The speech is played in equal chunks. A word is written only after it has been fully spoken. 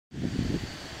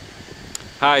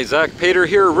Hi, Zach Pater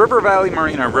here, River Valley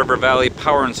Marina, River Valley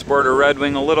Power and Sport or Red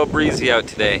Wing. A little breezy out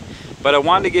today, but I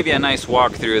wanted to give you a nice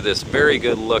walkthrough of this very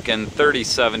good looking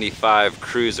 3075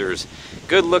 Cruisers.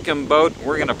 Good looking boat.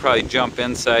 We're going to probably jump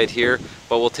inside here,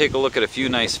 but we'll take a look at a few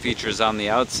nice features on the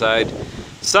outside.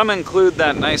 Some include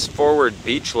that nice forward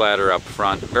beach ladder up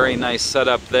front. Very nice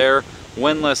setup there.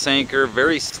 Windlass anchor,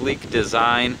 very sleek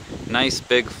design, nice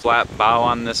big flat bow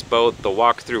on this boat. The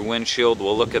walk-through windshield,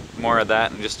 we'll look at more of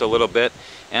that in just a little bit.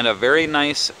 And a very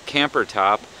nice camper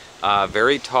top,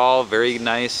 very tall, very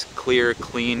nice, clear,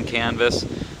 clean canvas.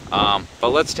 But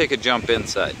let's take a jump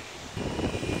inside.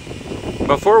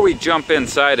 Before we jump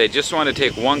inside, I just want to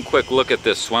take one quick look at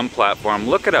this swim platform.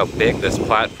 Look at how big this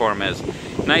platform is.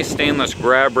 Nice stainless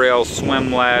grab rail,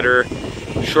 swim ladder,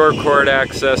 shore cord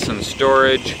access and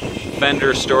storage,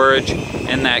 fender storage,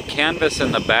 and that canvas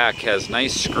in the back has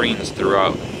nice screens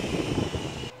throughout.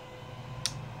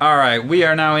 Alright, we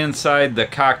are now inside the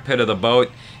cockpit of the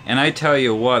boat, and I tell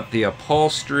you what, the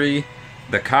upholstery,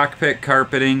 the cockpit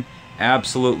carpeting,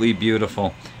 absolutely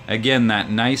beautiful. Again,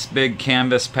 that nice big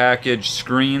canvas package,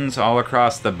 screens all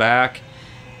across the back,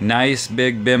 nice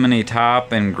big Bimini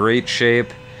top in great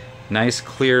shape, nice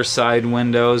clear side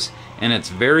windows, and it's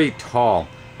very tall.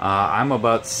 I'm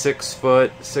about 6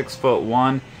 foot,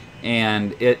 6'1",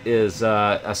 and it is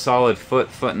a solid foot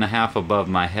and a half above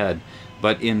my head,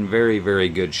 but in very, very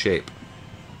good shape.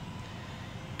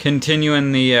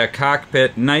 Continuing the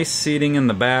cockpit, nice seating in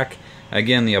the back.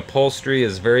 Again, the upholstery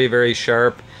is very, very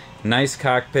sharp. Nice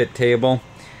cockpit table.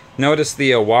 Notice the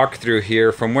walkthrough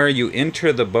here. From where you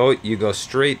enter the boat, you go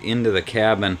straight into the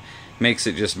cabin. Makes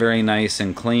it just very nice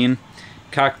and clean.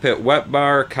 Cockpit wet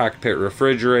bar, cockpit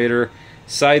refrigerator,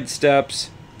 side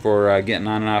steps for getting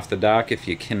on and off the dock if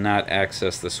you cannot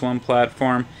access the swim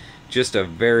platform. Just a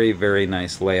very, very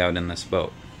nice layout in this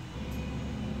boat.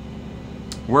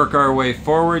 Work our way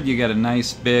forward. You got a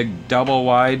nice big double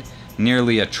wide,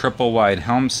 nearly a triple wide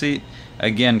helm seat.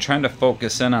 Again, trying to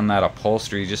focus in on that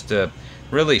upholstery just to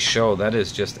really show that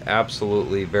is just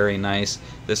absolutely very nice.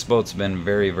 This boat's been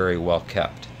very, very well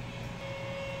kept.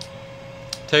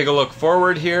 Take a look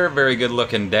forward here. Very good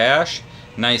looking dash.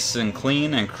 Nice and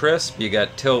clean and crisp. You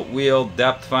got tilt wheel,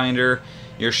 depth finder,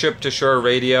 your ship-to-shore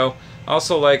radio.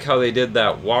 Also like how they did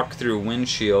that walk-through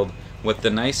windshield with the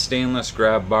nice stainless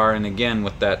grab bar, and again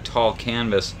with that tall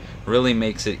canvas really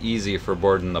makes it easy for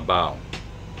boarding the bow.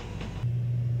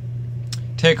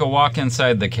 Take a walk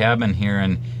inside the cabin here,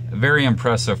 and very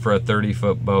impressive for a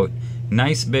 30-foot boat.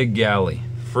 Nice big galley,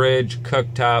 fridge,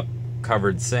 cooktop,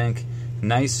 covered sink,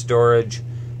 nice storage,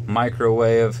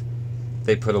 microwave.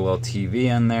 They put a little TV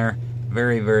in there.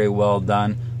 Very, very well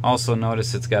done. Also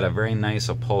notice it's got a very nice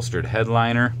upholstered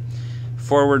headliner.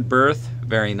 Forward berth,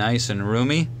 very nice and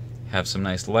roomy. Have some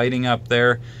nice lighting up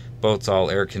there. Boat's all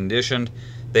air conditioned.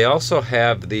 They also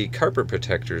have the carpet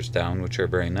protectors down, which are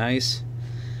very nice.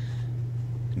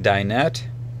 Dinette,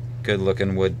 good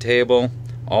looking wood table.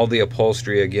 All the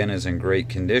upholstery again is in great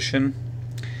condition.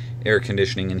 Air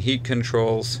conditioning and heat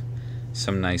controls.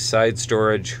 Some nice side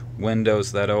storage,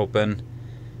 windows that open.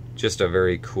 Just a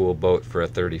very cool boat for a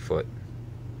 30-foot.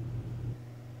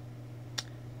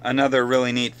 Another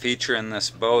really neat feature in this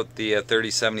boat, the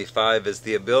 3075, is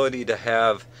the ability to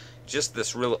have just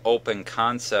this real open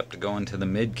concept going to the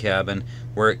mid cabin,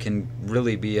 where it can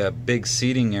really be a big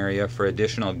seating area for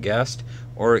additional guests,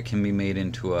 or it can be made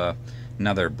into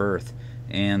another berth.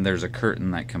 And there's a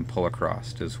curtain that can pull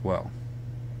across as well.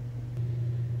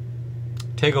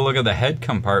 Take a look at the head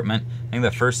compartment. I think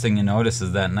the first thing you notice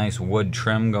is that nice wood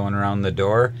trim going around the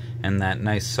door, and that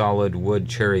nice solid wood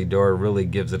cherry door really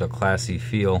gives it a classy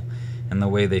feel, and the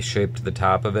way they shaped the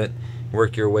top of it.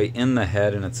 Work your way in the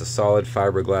head, and it's a solid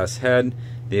fiberglass head.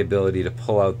 The ability to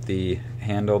pull out the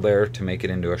handle there to make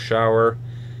it into a shower.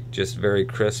 Just very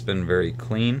crisp and very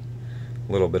clean.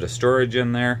 A little bit of storage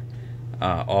in there.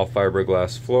 All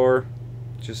fiberglass floor.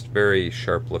 Just very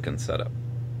sharp looking setup.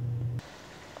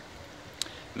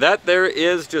 That there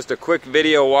is just a quick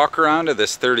video walk around of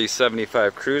this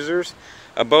 3075 Cruisers.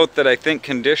 A boat that I think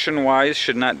condition wise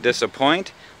should not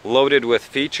disappoint. Loaded with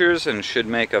features and should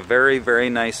make a very, very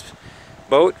nice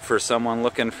boat for someone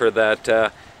looking for that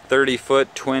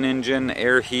 30-foot twin engine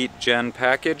air heat gen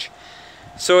package.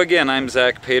 So again, I'm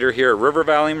Zach Pater here at River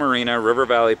Valley Marina, River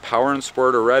Valley Power and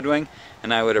Sport or Red Wing,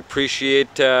 and I would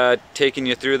appreciate taking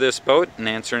you through this boat and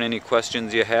answering any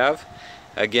questions you have.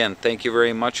 Again, thank you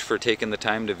very much for taking the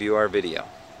time to view our video.